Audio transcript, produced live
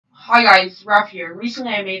Hi guys, Ralph here.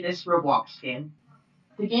 Recently I made this Roblox game.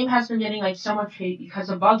 The game has been getting like so much hate because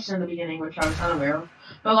of bugs in the beginning which I was unaware of,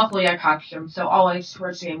 but luckily I patched them, so all likes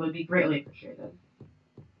towards the game would be greatly appreciated.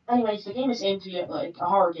 Anyways, the game is aimed to be like a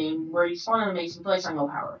horror game where you spawn in a maze and place on low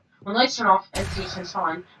power. When lights turn off, entities can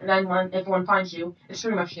spawn, and then if one finds you, it's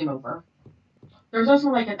pretty much game over. There's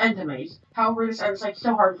also like an end to maze. However, this end's like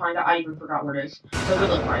so hard to find that I even forgot where it is, so good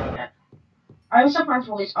luck finding it. I also plan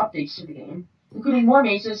to release updates to the game, including more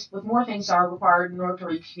mazes with more things that are required in order to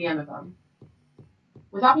reach the end of them.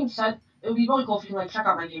 With that being said, it would be really cool if you can like check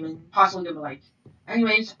out my game and possibly give it a like.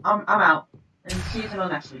 Anyways, I'm out, and see you in the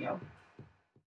next video.